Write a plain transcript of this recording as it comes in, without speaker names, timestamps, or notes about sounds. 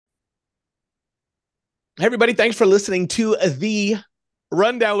Hey, everybody. Thanks for listening to the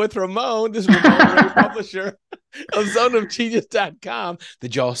Rundown with Ramon. This is Ramon, Ray, publisher of zoneofgenius.com.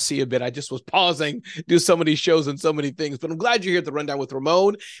 Did y'all see a bit? I just was pausing, do so many shows and so many things, but I'm glad you're here at the Rundown with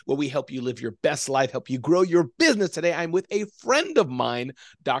Ramon, where we help you live your best life, help you grow your business. Today, I'm with a friend of mine,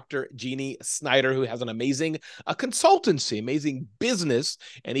 Dr. Genie Snyder, who has an amazing consultancy, amazing business.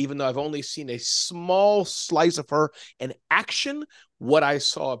 And even though I've only seen a small slice of her in action, what I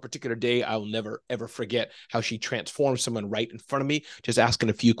saw a particular day, I'll never, ever forget how she transformed someone right in front of me, just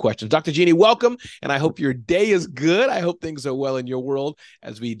asking a few questions. Dr. Genie, welcome, and I hope your day is good. I hope things are well in your world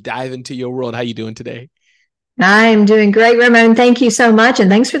as we dive into your world. How you doing today? I'm doing great, Ramon. Thank you so much.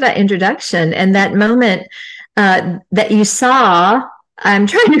 And thanks for that introduction and that moment that you saw. I'm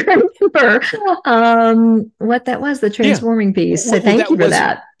trying to remember what that was, the transforming piece. So thank you for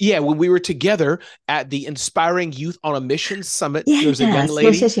that. Yeah, when we were together at the Inspiring Youth on a Mission Summit, Yes, there was a young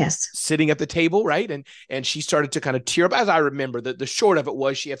lady yes. sitting at the table, right? And she started to kind of tear up. As I remember, the short of it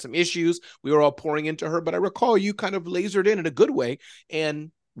was she had some issues. We were all pouring into her, but I recall you kind of lasered in a good way.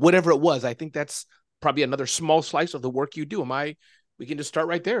 And whatever it was, I think that's probably another small slice of the work you do. We can just start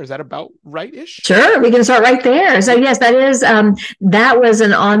right there. Is that about right-ish? Sure, we can start right there. So yes, that was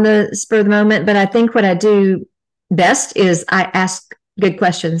an on the spur of the moment, but I think what I do best is I ask good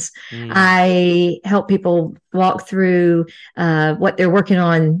questions. I help people walk through what they're working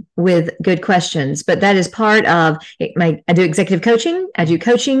on with good questions, but that is part of I do executive coaching. I do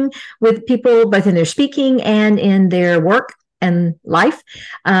coaching with people both in their speaking and in their work and life.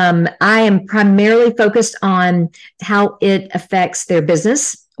 I am primarily focused on how it affects their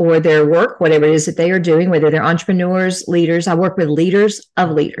business or their work, whatever it is that they are doing, whether they're entrepreneurs, leaders. I work with leaders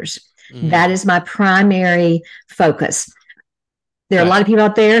of leaders. That is my primary focus. There are a lot of people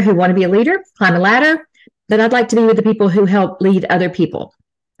out there who want to be a leader, climb a ladder, but I'd like to be with the people who help lead other people.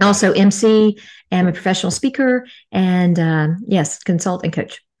 Also MC, am a professional speaker, and yes, consult and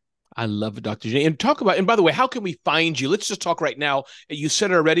coach. I love it, Dr. Genie. And by the way, how can we find you? Let's just talk right now. You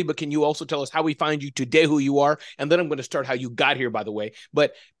said it already, but can you also tell us how we find you today, who you are? And then I'm going to start how you got here, by the way.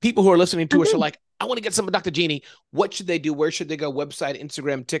 But people who are listening to us are like, I want to get some of Dr. Genie. What should they do? Where should they go? Website,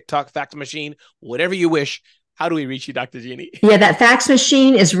 Instagram, TikTok, fax machine, whatever you wish. How do we reach you, Dr. Genie? Yeah, that fax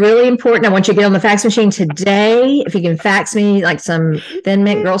machine is really important. I want you to get on the fax machine today. If you can fax me like some Thin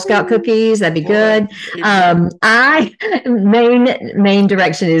Mint Girl Scout cookies, that'd be good. Main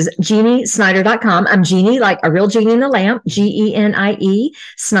direction is geniesnyder.com. I'm Genie, like a real genie in the lamp, Genie,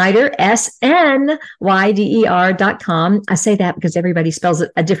 Snyder, SNYDER.com. I say that because everybody spells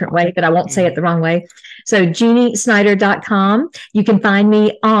it a different way, but I won't say it the wrong way. So geniesnyder.com. You can find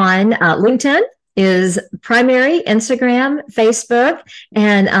me on LinkedIn. Is primary, Instagram, Facebook,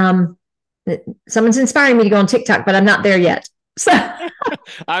 and someone's inspiring me to go on TikTok, but I'm not there yet. So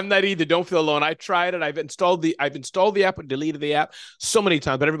I'm not either. Don't feel alone. I tried it. I've installed the app and deleted the app so many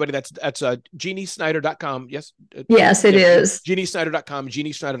times. But everybody, that's geniesnyder.com. Yes. Yes, it is. Geniesnyder.com,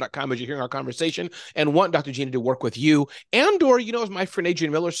 geniesnyder.com as you're hearing our conversation and want Dr. Genie to work with you. And or, as my friend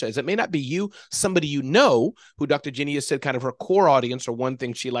Adrian Miller says, it may not be you, somebody who Dr. Genie has said kind of her core audience or one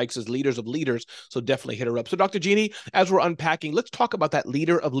thing she likes is leaders of leaders. So definitely hit her up. So Dr. Genie, as we're unpacking, let's talk about that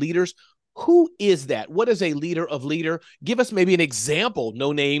leader of leaders. Who is that? What is a leader of leader? Give us maybe an example,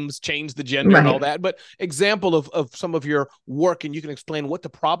 no names, change the gender and all that, but example of some of your work, and you can explain what the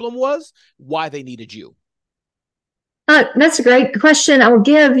problem was, why they needed you. That's a great question. I will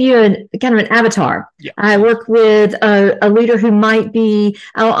give you kind of an avatar. Yeah. I work with a leader who might be,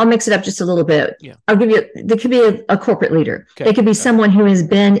 I'll mix it up just a little bit. Yeah. I'll give you, there could be a corporate leader. Okay. It could be someone who has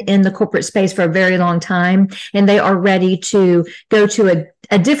been in the corporate space for a very long time, and they are ready to go to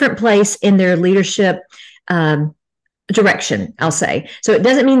a different place in their leadership direction, I'll say. So it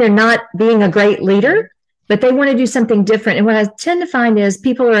doesn't mean they're not being a great leader, but they want to do something different. And what I tend to find is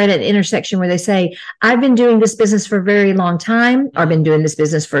people are at an intersection where they say, I've been doing this business for a very long time, or I've been doing this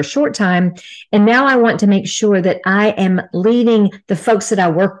business for a short time. And now I want to make sure that I am leading the folks that I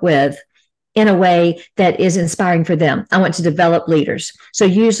work with in a way that is inspiring for them. I want to develop leaders. So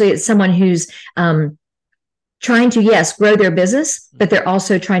usually it's someone who's trying to, yes, grow their business, but they're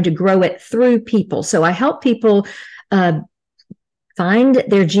also trying to grow it through people. So I help people find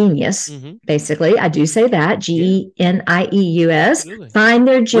their genius. Basically, I do say that, GENIEUS, find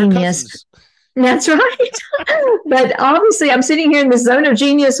their genius. That's right. But obviously, I'm sitting here in the zone of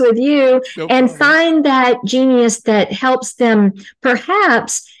genius with you and find that genius that helps them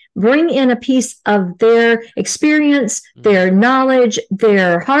perhaps bring in a piece of their experience, their knowledge,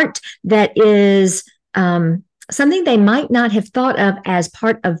 their heart that is something they might not have thought of as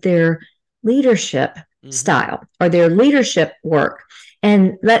part of their leadership style or their leadership work.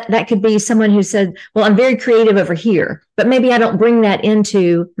 And that could be someone who said, well, I'm very creative over here, but maybe I don't bring that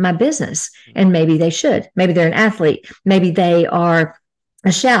into my business. And maybe they should. Maybe they're an athlete. Maybe they are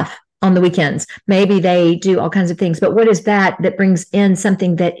a chef on the weekends. Maybe they do all kinds of things. But what is that brings in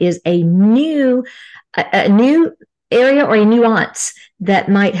something that is a new area or a nuance that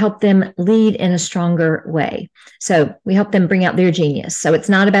might help them lead in a stronger way? So we help them bring out their genius. So it's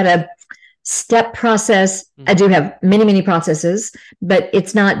not about a step process. I do have many, many processes, but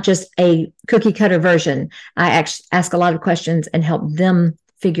it's not just a cookie cutter version. I actually ask a lot of questions and help them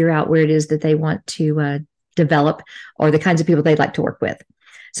figure out where it is that they want to develop, or the kinds of people they'd like to work with.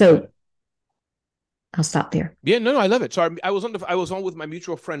 So I'll stop there. Yeah, no, I love it. So I was on with my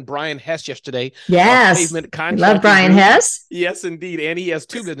mutual friend Brian Hess yesterday. Yes, Pavement love Brian Hess. Yes, indeed, and he has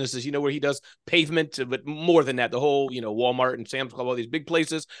two businesses. Where he does pavement, but more than that, the whole Walmart and Sam's Club, all these big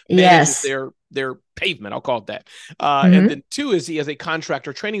places, manages their pavement. I'll call it that. And then two is he has a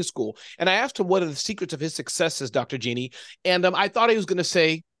contractor training school. And I asked him what are the secrets of his successes, Dr. Genie, and I thought he was going to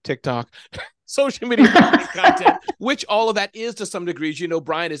say TikTok. Social media content, which all of that is to some degrees.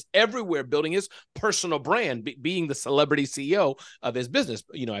 Brian is everywhere building his personal brand, being the celebrity CEO of his business,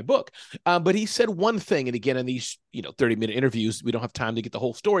 I book. But he said one thing, and again, in these, 30-minute interviews, we don't have time to get the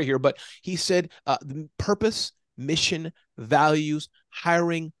whole story here, but he said purpose, mission, values,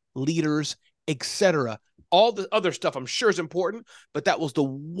 hiring, leaders, etc. All the other stuff I'm sure is important, but that was the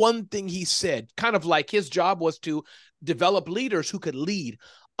one thing he said, kind of like his job was to develop leaders who could lead.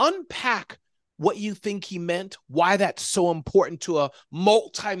 Unpack what you think he meant, why that's so important to a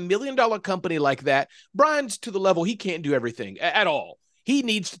multi-million-dollar company like that. Brian's to the level he can't do everything at all. He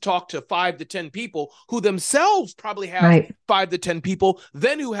needs to talk to 5 to 10 people who themselves probably have 5 to 10 people,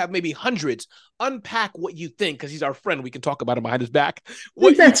 then who have maybe hundreds. Unpack what you think, because he's our friend. We can talk about him behind his back.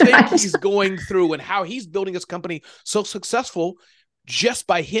 What you think he's going through and how he's building his company so successful just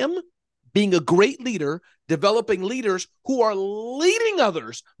by him being a great leader, developing leaders who are leading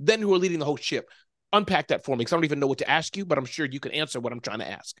others, then who are leading the whole ship. Unpack that for me, because I don't even know what to ask you, but I'm sure you can answer what I'm trying to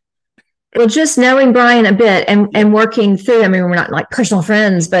ask. Well, just knowing Brian a bit and working through, we're not like personal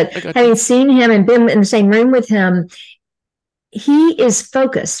friends, but having seen him and been in the same room with him, he is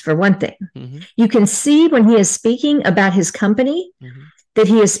focused, for one thing. You can see when he is speaking about his company that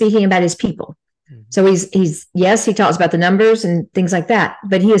he is speaking about his people. So he's yes, he talks about the numbers and things like that,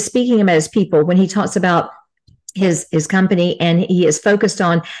 but he is speaking about his people when he talks about his company, and he is focused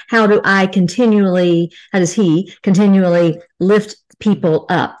on how does he continually lift people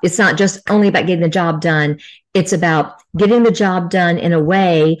up. It's not just only about getting the job done. It's about getting the job done in a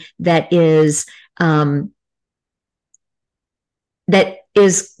way that is I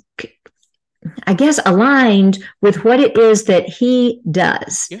guess aligned with what it is that he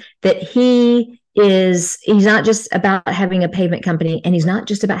does. That he's not just about having a pavement company, and he's not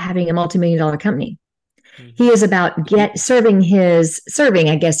just about having a multi-million-dollar company. He is about serving,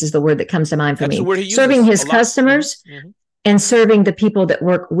 I guess is the word that comes to mind for me. Serving his customers and serving the people that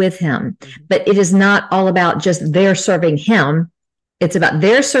work with him. But it is not all about just they're serving him. It's about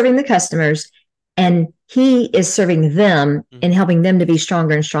they're serving the customers, and he is serving them and helping them to be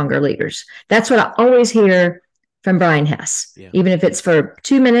stronger and stronger leaders. That's what I always hear from Brian Hess, even if it's for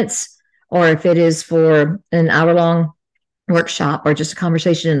 2 minutes or if it is for an hour-long workshop or just a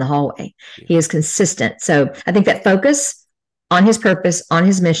conversation in the hallway. He is consistent. So I think that focus on his purpose, on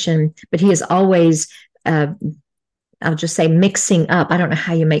his mission, but he is always, I'll just say, mixing up. I don't know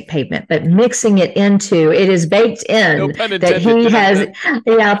how you make pavement, but mixing it into, it is baked in. No pun intended. That he has,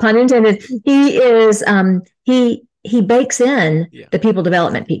 pun intended. He is, he bakes in the people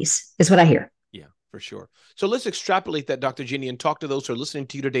development piece, is what I hear. Yeah, for sure. So let's extrapolate that, Dr. Genie, and talk to those who are listening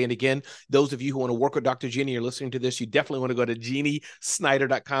to you today. And again, those of you who want to work with Dr. Genie or listening to this, you definitely want to go to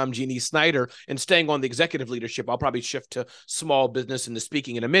GenieSnyder.com, Genie Snyder, and staying on the executive leadership. I'll probably shift to small business and the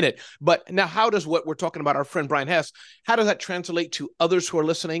speaking in a minute. But now, how does what we're talking about, our friend Brian Hess, how does that translate to others who are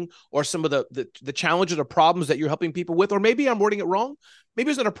listening, or some of the challenges or problems that you're helping people with? Or maybe I'm wording it wrong. Maybe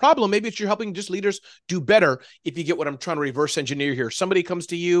it's not a problem. Maybe it's you're helping just leaders do better, if you get what I'm trying to reverse engineer here. Somebody comes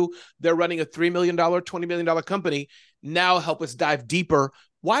to you, they're running a $3 million, $20 million company. Now help us dive deeper.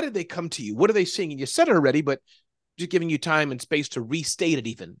 Why did they come to you? What are they seeing? And you said it already, but just giving you time and space to restate it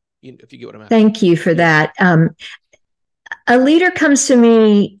even, if you get what I'm asking. Thank you for that. A leader comes to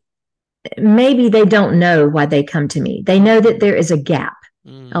me, maybe they don't know why they come to me. They know that there is a gap.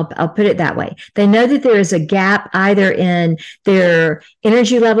 I'll put it that way. They know that there is a gap either in their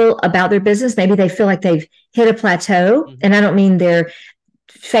energy level about their business. Maybe they feel like they've hit a plateau, and I don't mean they're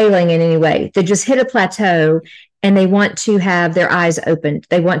failing in any way. They just hit a plateau and they want to have their eyes opened.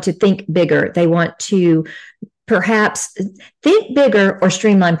 They want to think bigger. They want to perhaps think bigger or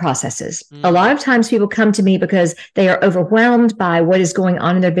streamline processes. A lot of times people come to me because they are overwhelmed by what is going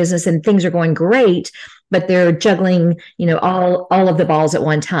on in their business and things are going great, but they're juggling, all of the balls at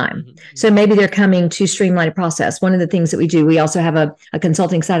one time. So maybe they're coming to streamline a process. One of the things that we do, we also have a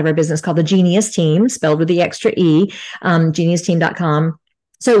consulting side of our business called the Genius Team, spelled with the extra E, geniusteam.com.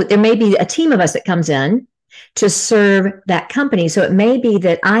 So there may be a team of us that comes in to serve that company. So it may be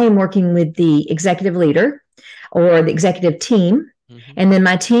that I am working with the executive leader or the executive team. And then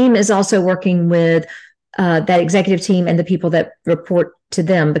my team is also working with that executive team and the people that report to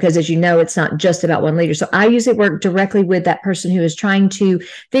them, because as you know, it's not just about one leader. So I usually work directly with that person who is trying to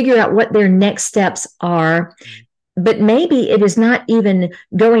figure out what their next steps are. But maybe it is not even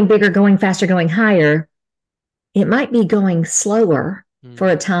going bigger, going faster, going higher. It might be going slower for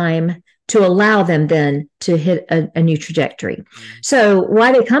a time to allow them then to hit a new trajectory. So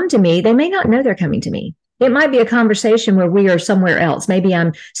why they come to me, they may not know they're coming to me. It might be a conversation where we are somewhere else. Maybe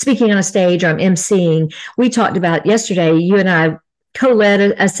I'm speaking on a stage or I'm emceeing. We talked about yesterday, you and I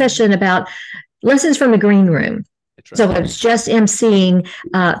co-led a session about lessons from the green room. Right. So I was just emceeing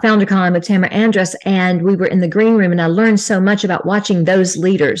FounderCon with Tamara Andrus, and we were in the green room, and I learned so much about watching those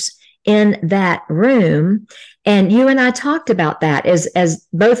leaders in that room. And you and I talked about that as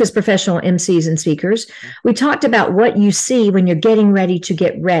both as professional MCs and speakers. We talked about what you see when you're getting ready to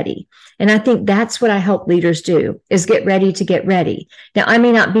get ready. And I think that's what I help leaders do, is get ready to get ready. Now, I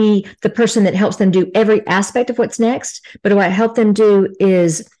may not be the person that helps them do every aspect of what's next, but what I help them do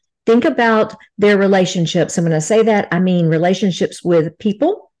is think about their relationships. And when I say that, I mean relationships with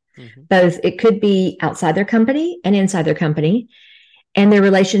people, both it could be outside their company and inside their company, and their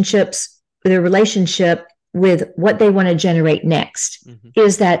relationship with what they want to generate next.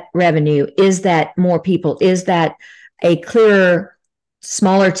 Is that revenue? Is that more people? Is that a clearer,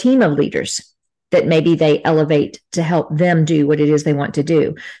 smaller team of leaders that maybe they elevate to help them do what it is they want to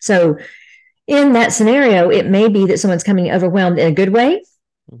do? So in that scenario, it may be that someone's coming overwhelmed in a good way.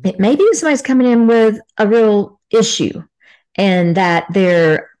 It may be that somebody's coming in with a real issue, and that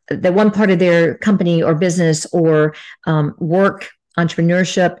the one part of their company or business or work,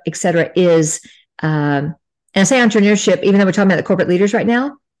 entrepreneurship, et cetera, is and I say entrepreneurship, even though we're talking about the corporate leaders right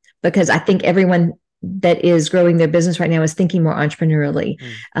now, because I think everyone that is growing their business right now is thinking more entrepreneurially.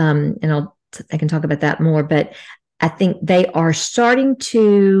 And I can talk about that more, but I think they are starting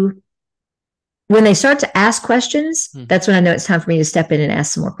to, when they start to ask questions, that's when I know it's time for me to step in and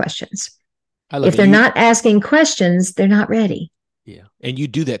ask some more questions. If they're not asking questions, they're not ready. Yeah. And you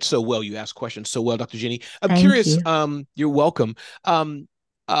do that so well. You ask questions so well, Dr. Genie. I'm curious. You're welcome.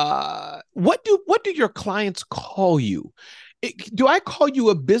 What do your clients call you? Do I call you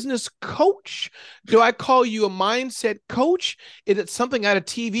a business coach? Do I call you a mindset coach? Is it something out of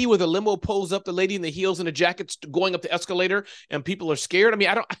TV where the limo pulls up, the lady in the heels and the jacket's going up the escalator and people are scared? I mean,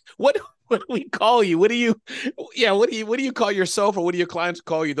 what do we call you? What do you call yourself, or what do your clients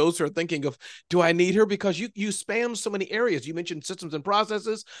call you? Those who are thinking of, do I need her? Because you span so many areas. You mentioned systems and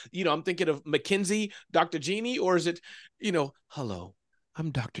processes. I'm thinking of McKinsey, Dr. Genie, or is it, hello, I'm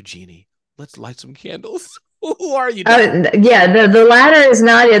Dr. Genie. Let's light some candles. Who are you? The latter is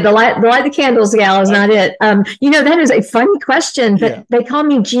not it. The light the candles gal is not it. That is a funny question, but they call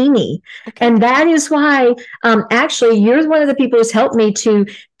me Genie. Okay. And that is why, actually, you're one of the people who's helped me to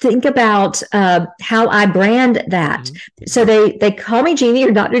think about how I brand that. So they call me Genie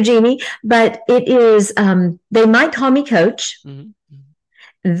or Dr. Genie, but it is, they might call me coach.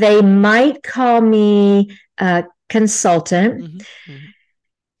 They might call me consultant.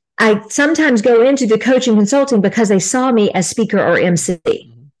 I sometimes go into the coaching consulting because they saw me as speaker or MC.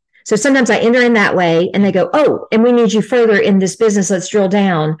 So sometimes I enter in that way and they go, oh, and we need you further in this business. Let's drill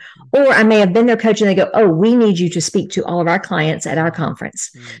down. Or I may have been their coach and they go, oh, we need you to speak to all of our clients at our conference.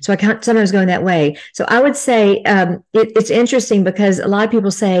 So I can't sometimes go in that way. So I would say it's interesting because a lot of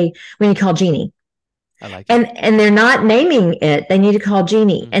people say, we need to call Genie. I like it. And they're not naming it. They need to call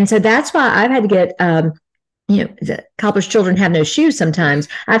Genie. And so that's why I've had to get the cobbler's children have no shoes sometimes.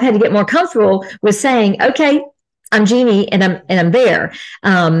 I've had to get more comfortable with saying, okay, I'm Genie and I'm there.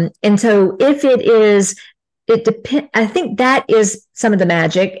 And so if it depends, I think that is some of the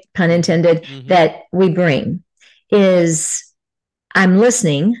magic, pun intended, that we bring is I'm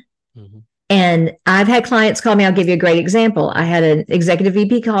listening. And I've had clients call me. I'll give you a great example. I had an executive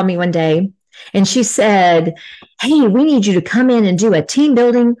VP call me one day and she said, hey, we need you to come in and do a team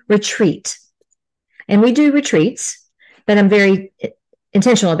building retreat. And we do retreats, but I'm very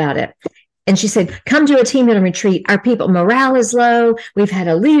intentional about it. And she said, come do a team building retreat. Our people morale is low. We've had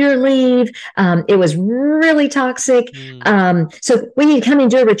a leader leave. It was really toxic. So we need to come and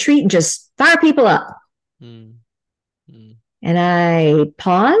do a retreat and just fire people up. And I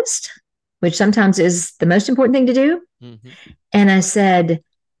paused, which sometimes is the most important thing to do. Mm-hmm. And I said,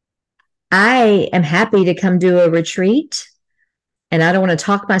 I am happy to come do a retreat, and I don't want to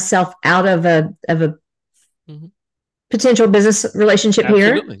talk myself out of a mm-hmm. potential business relationship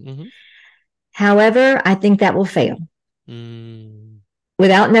Absolutely. Here. Mm-hmm. However, I think that will fail.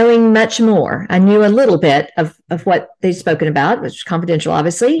 Without knowing much more, I knew a little bit of what they've spoken about, which is confidential,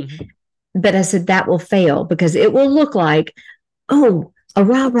 obviously. Mm-hmm. But I said that will fail because it will look like, oh, a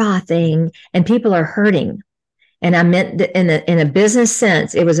rah-rah thing, and people are hurting. And I meant that in a business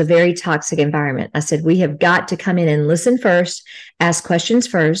sense, it was a very toxic environment. I said, we have got to come in and listen first, ask questions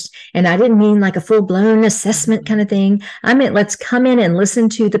first. And I didn't mean like a full-blown assessment kind of thing. I meant let's come in and listen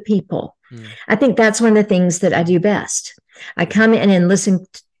to the people. I think that's one of the things that I do best. I come in and listen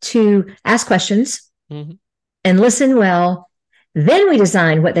to ask questions and listen well. Then we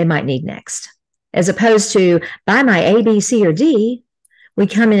design what they might need next, as opposed to buy my A, B, C, or D. We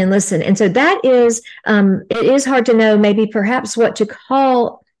come in and listen. And so that is, it is hard to know maybe perhaps what to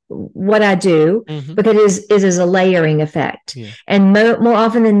call what I do, because it is a layering effect. Yeah. And more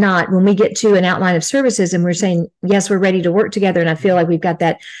often than not, when we get to an outline of services and we're saying, yes, we're ready to work together, and I feel like we've got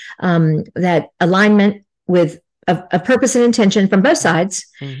that, that alignment with a purpose and intention from both sides,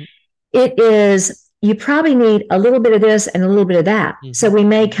 it is, you probably need a little bit of this and a little bit of that. So we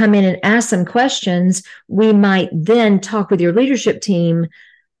may come in and ask some questions. We might then talk with your leadership team.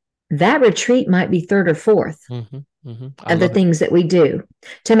 That retreat might be third or fourth of the things that we do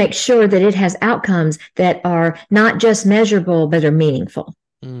to make sure that it has outcomes that are not just measurable, but are meaningful.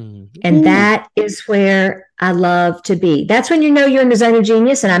 And that is where I love to be. That's when you know you're in the zone of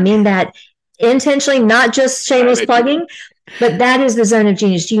genius. And I mean that intentionally, not just shameless plugging, but that is the zone of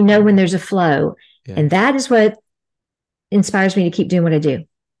genius. You know when there's a flow. Yeah. And that is what inspires me to keep doing what I do.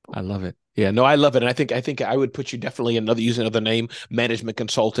 I love it. Yeah, no, I love it. And I think I would put you definitely use another name, management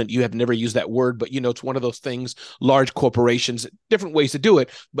consultant. You have never used that word, but it's one of those things, large corporations, different ways to do it,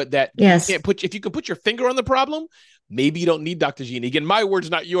 but that yes. You can't if you can put your finger on the problem, maybe you don't need Dr. Genie. Again, my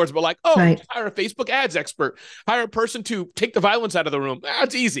words, not yours, but like, right. Hire a Facebook ads expert, hire a person to take the violence out of the room.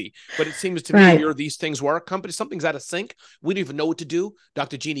 That's easy. But it seems to me here, these things where our company, something's out of sync. We don't even know what to do.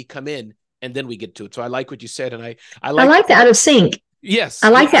 Dr. Genie, come in. And then we get to it. So I like what you said, and I like the out of sync. Yes, I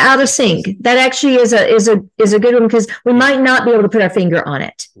like the out of sync. That actually is a good one, because we might not be able to put our finger on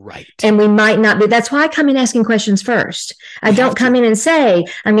it, right? And we might not be. That's why I come in asking questions first. I don't come in and say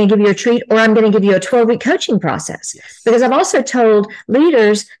I'm going to give you a treat or I'm going to give you a 12-week coaching process, because I've also told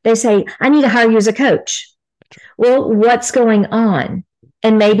leaders, they say I need to hire you as a coach. Well, what's going on?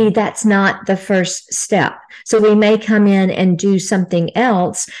 And maybe that's not the first step. So we may come in and do something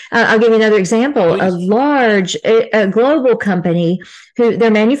else. I'll give you another example. Please. A large, a global company who they're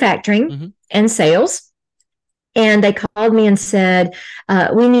manufacturing and sales. And they called me and said,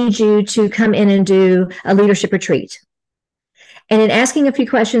 we need you to come in and do a leadership retreat. And in asking a few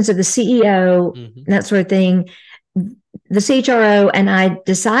questions of the CEO, that sort of thing, the CHRO and I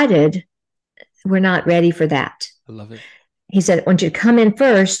decided we're not ready for that. I love it. He said, I want you to come in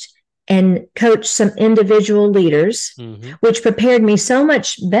first and coach some individual leaders, which prepared me so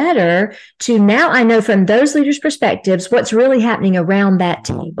much better to now I know from those leaders' perspectives what's really happening around that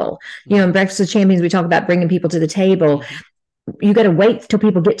table. In Breakfast with Champions, we talk about bringing people to the table. You got to wait till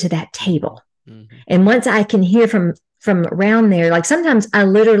people get to that table. And once I can hear from around there, like sometimes I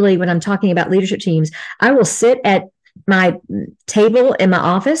literally, when I'm talking about leadership teams, I will sit at my table in my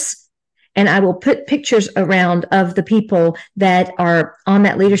office and I will put pictures around of the people that are on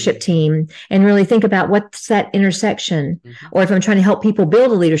that leadership team and really think about what's that intersection. Or if I'm trying to help people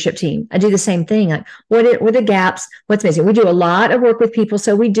build a leadership team, I do the same thing. Like, what are the gaps? What's missing? We do a lot of work with people.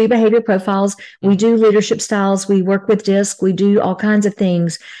 So we do behavior profiles. We do leadership styles. We work with DISC. We do all kinds of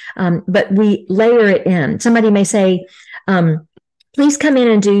things. But we layer it in. Somebody may say, please come in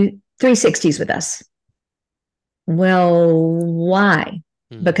and do 360s with us. Well, why?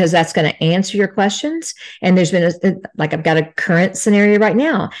 Because that's going to answer your questions. And there's been like I've got a current scenario right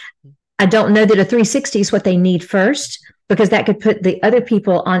now. I don't know that a 360 is what they need first, because that could put the other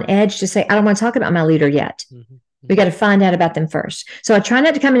people on edge to say, I don't want to talk about my leader yet. We got to find out about them first. So I try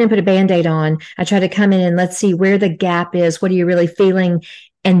not to come in and put a Band-Aid on. I try to come in and let's see where the gap is. What are you really feeling?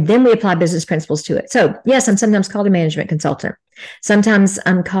 And then we apply business principles to it. So yes, I'm sometimes called a management consultant. Sometimes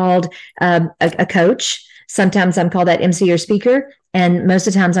I'm called a coach. Sometimes I'm called that MC or speaker. And most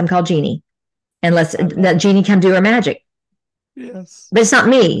of the times I'm called Genie. And let Genie come do her magic. Yes. But it's not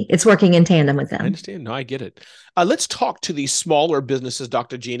me. It's working in tandem with I them. understand. No, I get it. Let's talk to these smaller businesses,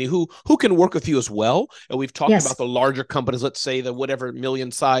 Dr. Genie, who can work with you as well. And we've talked about Yes. the larger companies, let's say the whatever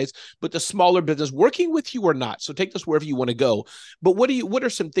million size, but the smaller business working with you or not. So take this wherever you want to go. But what are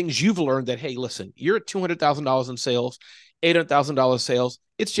some things you've learned that, hey, listen, you're at $200,000 in sales, $800,000 sales.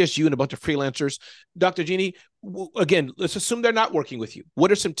 It's just you and a bunch of freelancers. Dr. Genie, again, let's assume they're not working with you.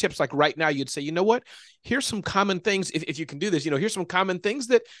 What are some tips like right now you'd say, you know what? Here's some common things. If you can do this, here's some common things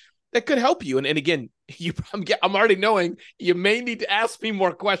that could help you. And again, I'm already knowing you may need to ask me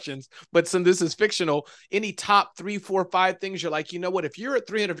more questions, but since this is fictional, any top 3, 4, 5 things you're like, you know what, if you're at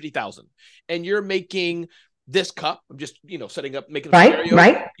 350,000 and you're making this cup, I'm just, setting up, making a scenario,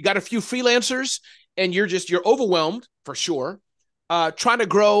 right. You got a few freelancers and you're overwhelmed for sure. Trying to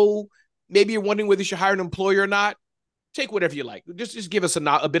grow. Maybe you're wondering whether you should hire an employee or not. Take whatever you like. Just give us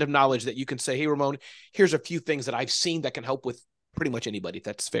a bit of knowledge that you can say, hey, Ramon, here's a few things that I've seen that can help with pretty much anybody, if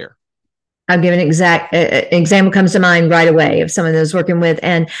that's fair. I'll give an exact example comes to mind right away of someone that's working with.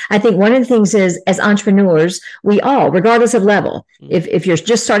 And I think one of the things is, as entrepreneurs, we all, regardless of level, if you're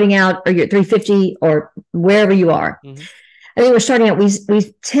just starting out or you're at 350 or wherever you are, I think we're starting out,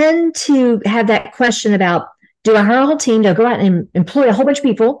 we tend to have that question about, do I hire a whole team? Do I go out and employ a whole bunch of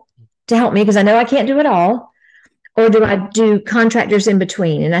people to help me? Because I know I can't do it all. Or do I do contractors in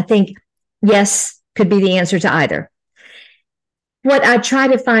between? And I think yes could be the answer to either. What I try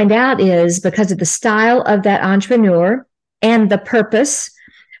to find out is, because of the style of that entrepreneur and the purpose,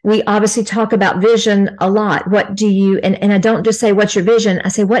 we obviously talk about vision a lot. What do you, and I don't just say, what's your vision? I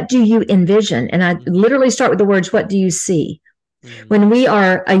say, what do you envision? And I literally start with the words, what do you see? When we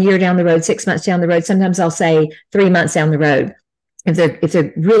are a year down the road, 6 months down the road, sometimes I'll say 3 months down the road, if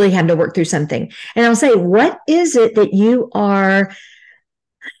they're really having to work through something. And I'll say, what is it that you are,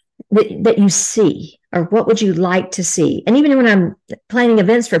 that you see? Or what would you like to see? And even when I'm planning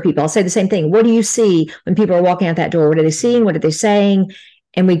events for people, I'll say the same thing. What do you see when people are walking out that door? What are they seeing? What are they saying?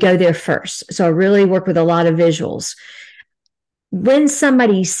 And we go there first. So I really work with a lot of visuals. When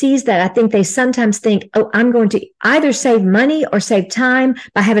somebody sees that, I think they sometimes think, oh, I'm going to either save money or save time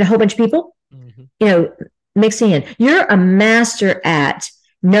by having a whole bunch of people, mixing in. You're a master at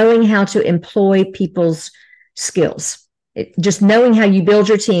knowing how to employ people's skills. Just knowing how you build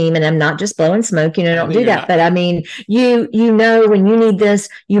your team, and I'm not just blowing smoke, don't do that. But I mean, you know, when you need this,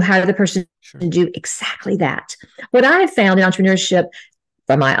 you hire the person to do exactly that. What I have found in entrepreneurship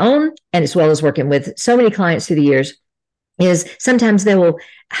from my own, and as well as working with so many clients through the years, is sometimes they will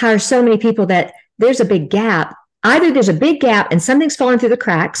hire so many people that there's a big gap. Either there's a big gap and something's falling through the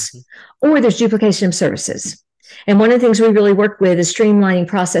cracks, or there's duplication of services. And one of the things we really work with is streamlining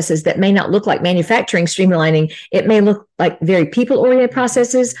processes that may not look like manufacturing streamlining. It may look like very people-oriented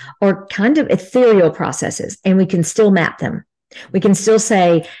processes or kind of ethereal processes, and we can still map them. We can still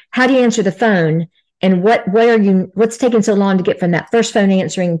say, how do you answer the phone? And what's taking so long to get from that first phone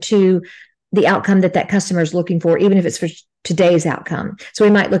answering to the outcome that customer is looking for, even if it's for today's outcome. So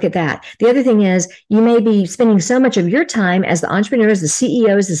we might look at that. The other thing is, you may be spending so much of your time as the entrepreneur, as the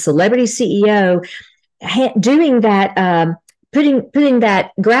CEO, as the celebrity CEO, doing that, putting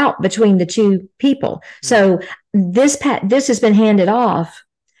that grout between the two people. So this has been handed off.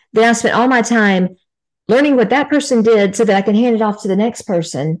 Then I spent all my time learning what that person did so that I can hand it off to the next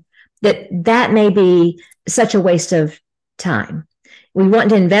person. That may be such a waste of time. We want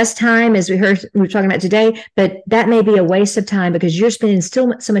to invest time, as we were talking about today, but that may be a waste of time because you're spending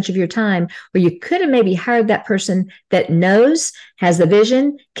still so much of your time where you could have maybe hired that person that knows, has the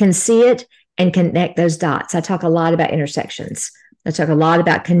vision, can see it, and connect those dots. I talk a lot about intersections. I talk a lot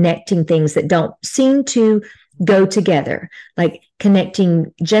about connecting things that don't seem to go together, like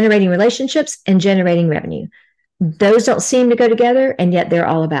generating relationships and generating revenue. Those don't seem to go together, and yet they're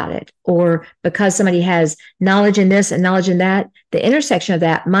all about it. Or because somebody has knowledge in this and knowledge in that, the intersection of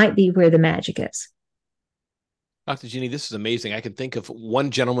that might be where the magic is. Dr. Genie, this is amazing. I can think of one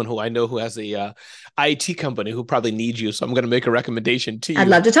gentleman who I know who has a IT company who probably needs you. So I'm going to make a recommendation to you. I'd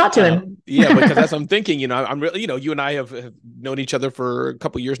love to talk to him. Yeah, because as I'm thinking, I'm really, you and I have known each other for a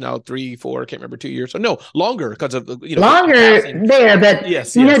couple of years now, 3, 4, I can't remember, 2 years. So no, longer because of, longer there. But,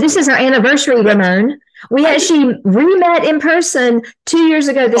 yes. This is our anniversary, Ramon. We actually re-met in person 2 years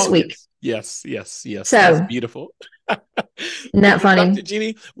ago this week. Yes. So that's beautiful. Isn't that funny? Dr.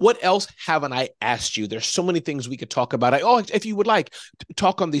 Genie, what else haven't I asked you? There's so many things we could talk about. If you would like to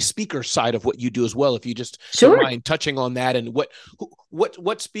talk on the speaker side of what you do as well, if you just don't mind touching on that, and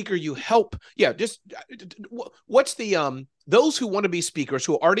what speaker you help. Yeah, just what's the those who want to be speakers,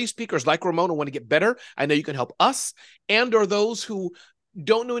 who are already speakers like Ramon and want to get better. I know you can help us, and or those who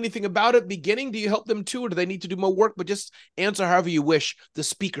don't know anything about it beginning, do you help them too, or do they need to do more work? But just answer however you wish, the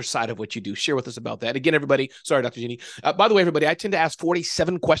speaker side of what you do. Share with us about that. Again, everybody, sorry, Dr. Genie. By the way, everybody, I tend to ask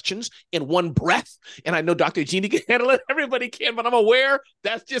 47 questions in one breath, and I know Dr. Genie can handle it. Everybody can, but I'm aware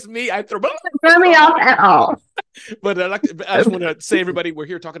that's just me. I throw me off at all. But I just want to say, everybody, we're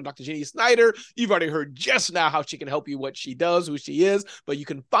here talking to Dr. Genie Snyder. You've already heard just now how she can help you, what she does, who she is, but you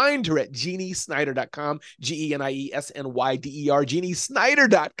can find her at geniesnyder.com, GENIESNYDER,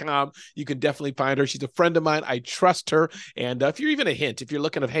 geniesnyder.com. You can definitely find her. She's a friend of mine. I trust her. And if you're even a hint, if you're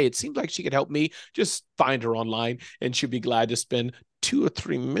looking at, hey, it seems like she could help me, just find her online, and she'll be glad to spend 2 or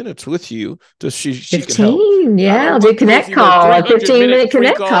 3 minutes with you. She 15, can help. yeah, I'll do connect call, a 15-minute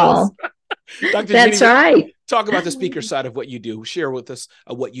connect call. Dr. That's Genie, right. Talk about the speaker side of what you do. Share with us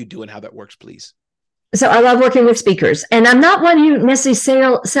what you do and how that works, please. So I love working with speakers, and I'm not one who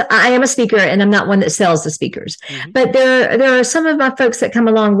necessarily so I am a speaker, and I'm not one that sells the speakers. Mm-hmm. But there are some of my folks that come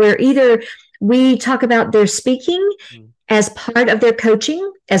along where either we talk about their speaking as part of their coaching,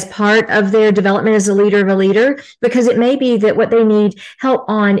 as part of their development as a leader, because it may be that what they need help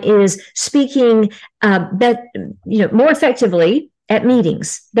on is speaking more effectively at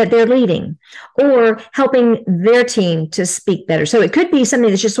meetings that they're leading, or helping their team to speak better. So it could be something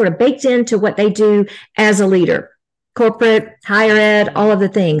that's just sort of baked into what they do as a leader, corporate, higher ed, all of the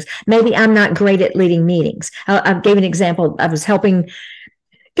things. Maybe I'm not great at leading meetings. I gave an example. I was helping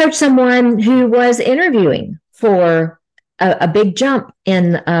coach someone who was interviewing for a big jump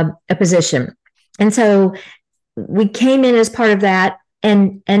in a position. And so we came in as part of that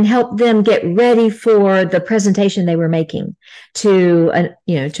and help them get ready for the presentation they were making to an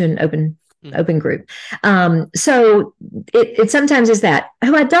open group. So it sometimes is that.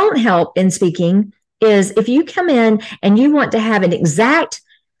 Who I don't help in speaking is if you come in and you want to have an exact,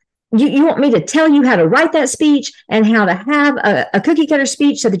 you want me to tell you how to write that speech and how to have a cookie cutter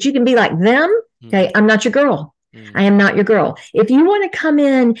speech so that you can be like them. Okay, I'm not your girl. I am not your girl. If you want to come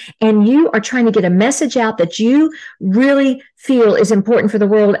in and you are trying to get a message out that you really feel is important for the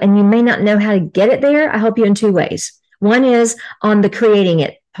world and you may not know how to get it there, I help you in 2 ways. One is on the creating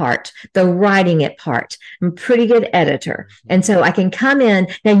it part, the writing it part. I'm a pretty good editor. And so I can come in.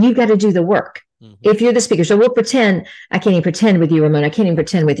 Now you've got to do the work. If you're the speaker. So we'll pretend, I can't even pretend with you, Ramon. I can't even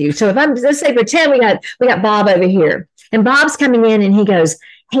pretend with you. So if let's say pretend we got Bob over here, and Bob's coming in and he goes,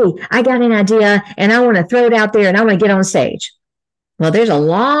 hey, I got an idea and I want to throw it out there and I want to get on stage. Well, there's a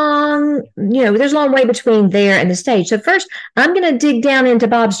long way between there and the stage. So first, I'm going to dig down into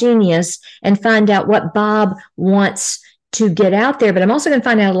Bob's genius and find out what Bob wants to get out there. But I'm also going to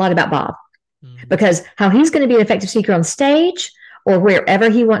find out a lot about Bob, because how he's going to be an effective speaker on stage or wherever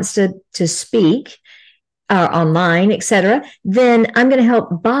he wants to speak, online, etc. Then I'm going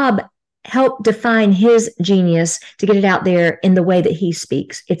to help define his genius to get it out there in the way that he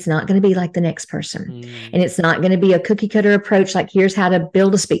speaks. It's not going to be like the next person. And it's not going to be a cookie cutter approach like here's how to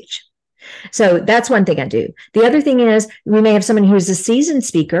build a speech. So that's one thing I do. The other thing is we may have someone who's a seasoned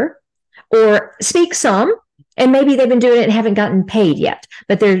speaker or speaks some, and maybe they've been doing it and haven't gotten paid yet,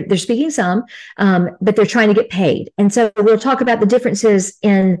 but they're speaking some, but they're trying to get paid. And so we'll talk about the differences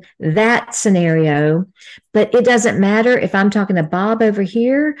in that scenario, but it doesn't matter if I'm talking to Bob over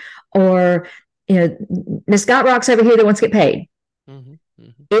here or, Miss Got Rocks over here that wants to get paid.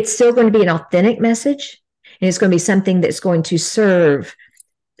 It's still going to be an authentic message, and it's going to be something that's going to serve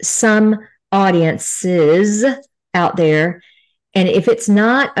some audiences out there. And if it's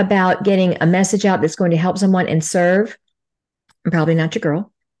not about getting a message out that's going to help someone and serve, I'm probably not your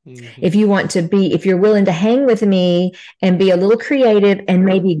girl. If you're willing to hang with me and be a little creative and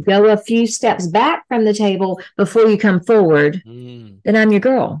maybe go a few steps back from the table before you come forward, then I'm your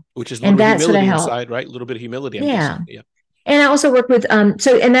girl. Which is a little bit of humility inside, right? A little bit of humility. Yeah. And I also work with, and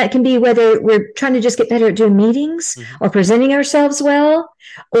that can be whether we're trying to just get better at doing meetings or presenting ourselves well,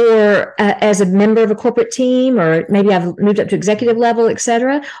 or as a member of a corporate team, or maybe I've moved up to executive level, et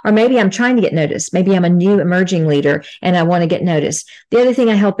cetera, or maybe I'm trying to get noticed. Maybe I'm a new emerging leader and I want to get noticed. The other thing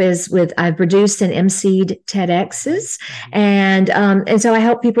I help is I've produced and emceed TEDx's, and so I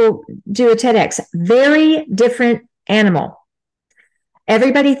help people do a TEDx. Very different animal.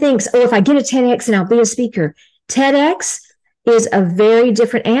 Everybody thinks, oh, if I get a TEDx and I'll be a speaker. TEDx is a very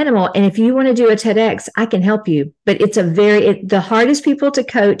different animal. And if you want to do a TEDx, I can help you. But it's the hardest people to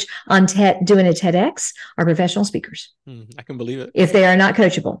coach on doing a TEDx are professional speakers. I can believe it. If they are not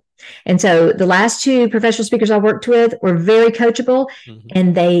coachable. And so the last 2 professional speakers I worked with were very coachable,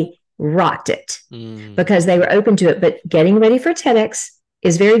 and they rocked it because they were open to it. But getting ready for TEDx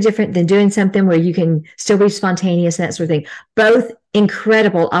is very different than doing something where you can still be spontaneous and that sort of thing. Both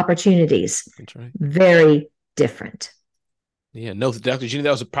incredible opportunities. That's right. Very different. Yeah, no, Dr. Genie,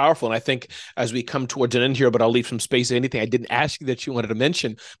 that was powerful. And I think as we come towards an end here, but I'll leave some space to anything I didn't ask you that you wanted to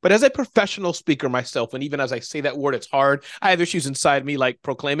mention. But as a professional speaker myself, and even as I say that word, it's hard. I have issues inside me like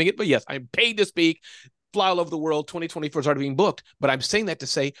proclaiming it. But yes, I'm paid to speak, fly all over the world. 2024 is already being booked. But I'm saying that to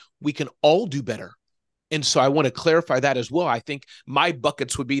say we can all do better. And so I want to clarify that as well. I think my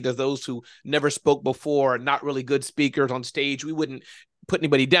buckets would be to those who never spoke before, not really good speakers on stage. We wouldn't put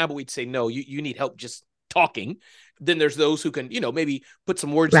anybody down, but we'd say, no, you need help just talking. Then there's those who can, maybe put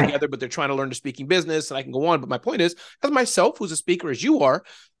some words together, but they're trying to learn the speaking business, and I can go on. But my point is, as myself, who's a speaker as you are,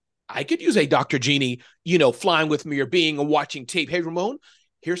 I could use a Dr. Genie, flying with me or being and watching tape. Hey, Ramon,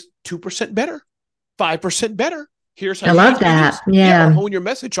 here's 2% better, 5% better. Here's how I love that. Yeah. Or hone your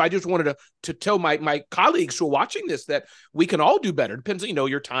message. So I just wanted to tell my colleagues who are watching this that we can all do better. Depends,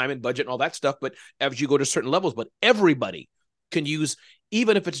 your time and budget and all that stuff. But as you go to certain levels, but everybody can use,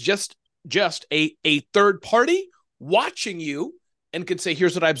 even if it's just a third party watching you and can say,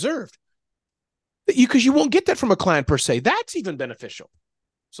 here's what I observed. Because you won't get that from a client per se. That's even beneficial.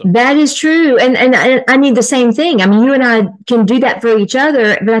 So. That is true. And I need the same thing. I mean, you and I can do that for each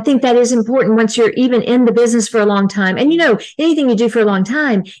other, but I think that is important once you're even in the business for a long time. And, anything you do for a long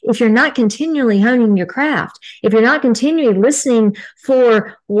time, if you're not continually honing your craft, if you're not continually listening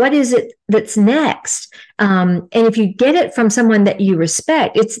for what is it that's next, and if you get it from someone that you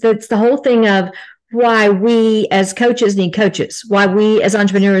respect, it's the whole thing of why we as coaches need coaches, why we as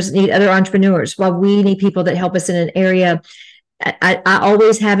entrepreneurs need other entrepreneurs, why we need people that help us in an area. I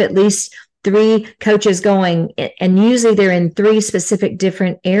always have at least 3 coaches going, and usually they're in 3 specific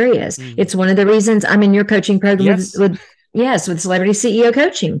different areas. It's one of the reasons I'm in your coaching program with Celebrity CEO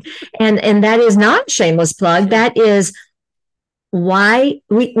Coaching. And that is not a shameless plug. That is why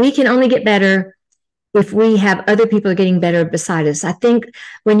we can only get better if we have other people getting better beside us. I think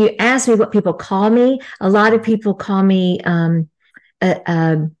when you ask me what people call me, a lot of people call me,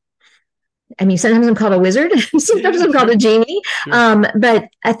 sometimes I'm called a wizard, sometimes I'm called a genie, but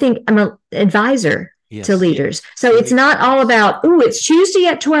I think I'm an advisor to leaders. So it's not all about, it's Tuesday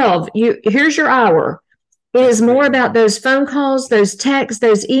at 12, here's your hour. It is more about those phone calls, those texts,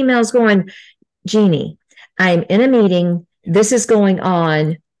 those emails going, Genie, I'm in a meeting, this is going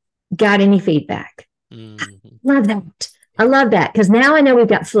on, got any feedback? Love that. I love that, because now I know we've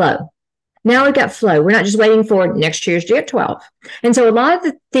got flow. We're not just waiting for next Tuesday at 12. And so a lot of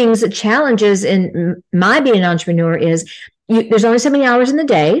the things, the challenges in my being an entrepreneur is there's only so many hours in the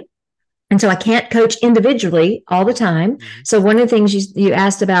day. And so I can't coach individually all the time. So one of the things you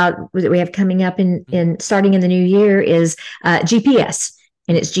asked about that we have coming up in starting in the new year is GPS.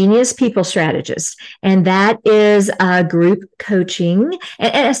 And it's Genius People Strategist. And that is group coaching.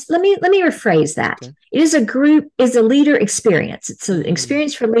 And let me rephrase that. Okay. It is a leader experience. It's an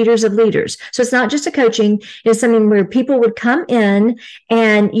experience for leaders of leaders. So it's not just a coaching. It's something where people would come in,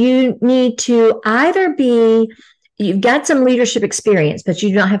 and you need to either you've got some leadership experience, but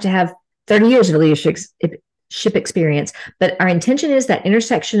you don't have to have 30 years of leadership experience. But our intention is that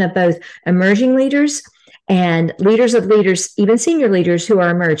intersection of both emerging leaders and leaders of leaders, even senior leaders who are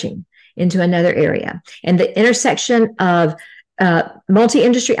emerging into another area. And the intersection of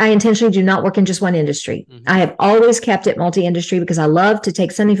multi-industry, I intentionally do not work in just one industry. I have always kept it multi-industry because I love to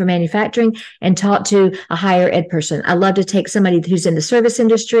take something from manufacturing and talk to a higher ed person. I love to take somebody who's in the service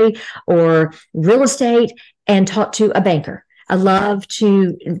industry or real estate and talk to a banker. I love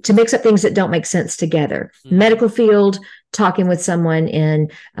to mix up things that don't make sense together. Medical field, talking with someone in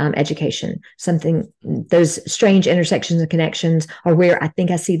education, those strange intersections and connections are where I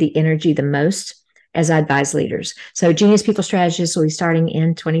think I see the energy the most as I advise leaders. So Genius People Strategists will be starting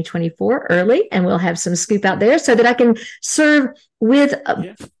in 2024 early, and we'll have some scoop out there so that I can serve with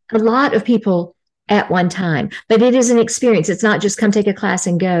a lot of people at one time. But it is an experience. It's not just come take a class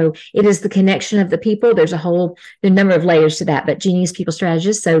and go. It is the connection of the people. There's a number of layers to that, but Genius People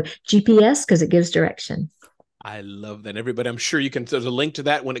Strategists. So GPS, because it gives direction. I love that. Everybody, I'm sure there's a link to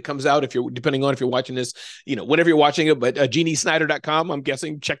that when it comes out, depending on if you're watching this, whenever you're watching it, but GenieSnyder.com, I'm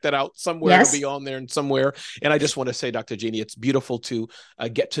guessing, check that out somewhere. Yes. It'll be on there and somewhere. And I just want to say, Dr. Genie, it's beautiful to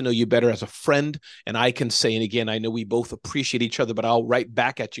get to know you better as a friend. And I can say, and again, I know we both appreciate each other, but I'll write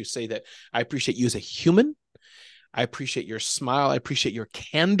back at you, say that I appreciate you as a human. I appreciate your smile. I appreciate your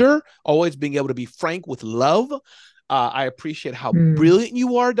candor, always being able to be frank with love. I appreciate how brilliant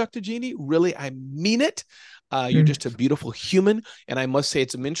you are, Dr. Genie. Really, I mean it. You're just a beautiful human. And I must say,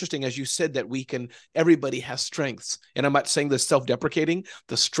 it's interesting, as you said, that everybody has strengths. And I'm not saying this self-deprecating,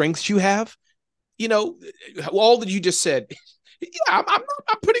 the strengths you have, all that you just said, I'm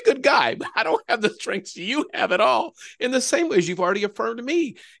a pretty good guy, but I don't have the strengths you have at all. In the same way as you've already affirmed to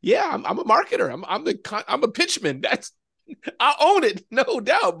me. Yeah, I'm a marketer. I'm a pitchman. I own it, no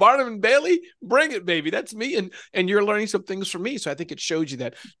doubt. Barnum and Bailey, bring it, baby. That's me, and you're learning some things from me. So I think it shows you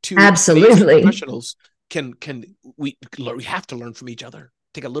that two amazing Absolutely. professionals can we have to learn from each other,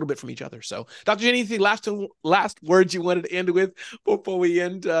 take a little bit from each other. So, Dr. Jenny, anything last words you wanted to end with before we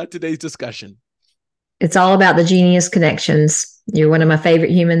end today's discussion? It's all about the genius connections. You're one of my favorite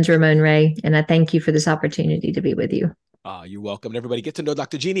humans, Ramon Ray, and I thank you for this opportunity to be with you. You're welcome. And everybody, get to know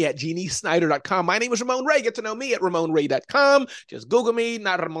Dr. Genie at GenieSnyder.com. My name is Ramon Ray. Get to know me at RamonRay.com. Just Google me,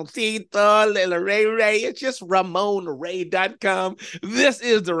 not Ramoncito, Lila Ray Ray. It's just RamonRay.com. This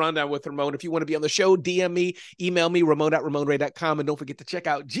is The Rundown with Ramon. If you want to be on the show, DM me, email me, Ramon@RamonRay.com. And don't forget to check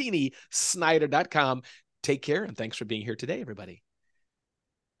out GenieSnyder.com. Take care, and thanks for being here today, everybody.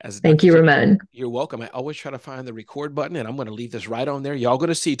 Thank you, Ramon. You're welcome. I always try to find the record button, and I'm going to leave this right on there. Y'all going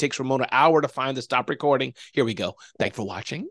to see it takes Ramon an hour to find the stop recording. Here we go. Thanks for watching.